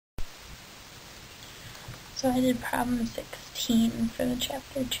So I did problem 16 for the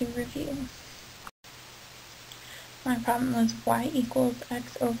chapter 2 review. My problem was y equals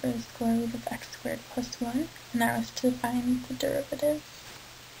x over the square root of x squared plus 1, and I was to find the derivative.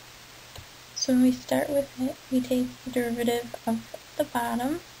 So when we start with it, we take the derivative of the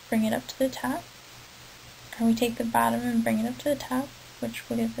bottom, bring it up to the top, or we take the bottom and bring it up to the top, which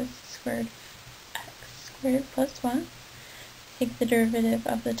will give us the square root of x squared plus 1. Take the derivative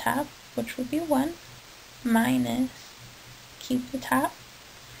of the top, which will be 1, minus, keep the top,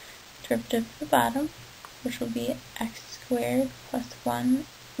 derivative of the bottom, which will be x squared plus 1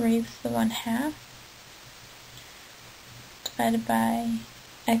 raised to the 1/2, divided by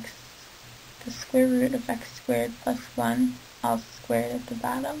x, the square root of x squared plus 1, all squared at the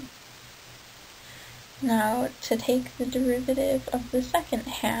bottom. Now, to take the derivative of the second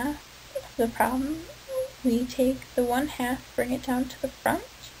half of the problem, we take the 1/2, bring it down to the front.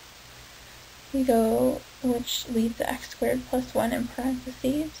 We go, which leaves the x squared plus 1 in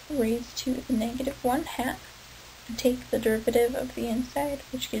parentheses, raised to the negative 1/2, and take the derivative of the inside,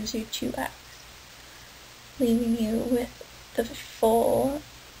 which gives you 2x, leaving you with the full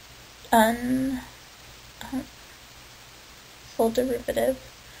derivative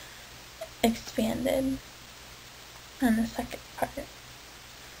expanded on the second part.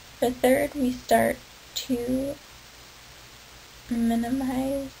 For third, we start to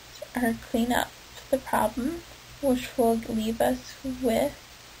minimize or clean up the problem, which will leave us with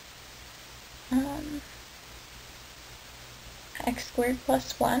x squared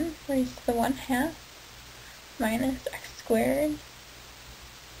plus 1 raised to the 1/2 minus x squared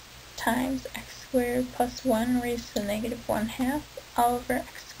times x squared plus 1 raised to the negative 1/2 all over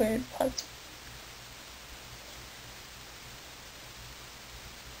x squared plus 1.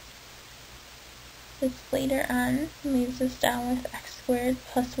 This later on leaves us down with x squared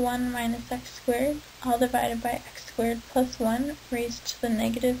plus 1 minus x squared, all divided by x squared plus 1 raised to the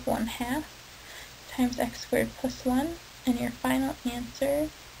negative 1/2 times x squared plus 1, and your final answer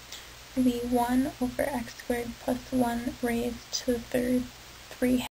will be 1 over x squared plus 1 raised to the third 3/2.